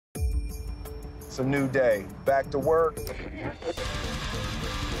It's a new day. Back to work.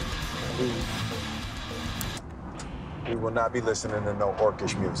 We will not be listening to no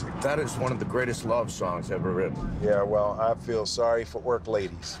orcish music. That is one of the greatest love songs ever written. Yeah, well, I feel sorry for work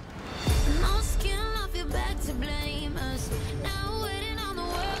ladies. No skin off your back to blame us. Now waiting on the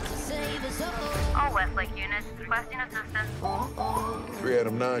world to save us. All Westlake units requesting assistance. 3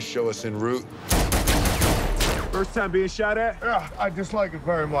 Adam 9 show us en route. First time being shot at? Yeah, I dislike it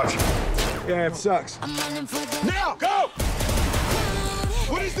very much. Yeah, it sucks. I'm running for the Now, go!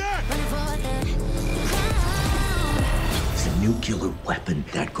 What is that? running for the It's a nuclear weapon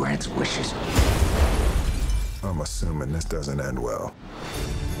that grants wishes. I'm assuming this doesn't end well.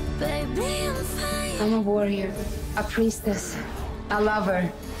 baby, I'm fine. I'm a warrior, a priestess, a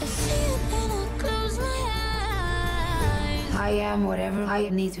lover. I see it and I close my eyes. I am whatever I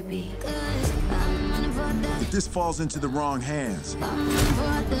need to be. 'Cause I'm running for the, If this falls into the wrong hands, I'm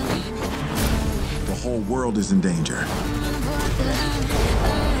running for the whole world is in danger.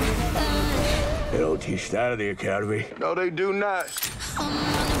 They don't teach that at the academy. No, they do not.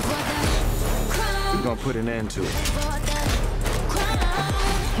 We're gonna put an end to it.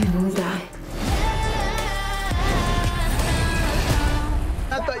 You will die.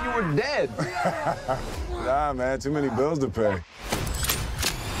 I thought you were dead. Nah, man, too many bills to pay.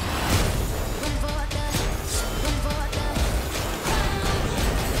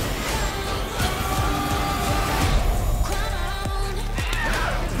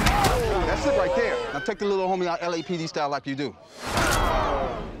 That's it right there. Now take the little homie out LAPD style like you do.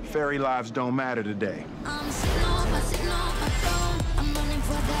 Fairy lives don't matter today. I'm sitting on my throne.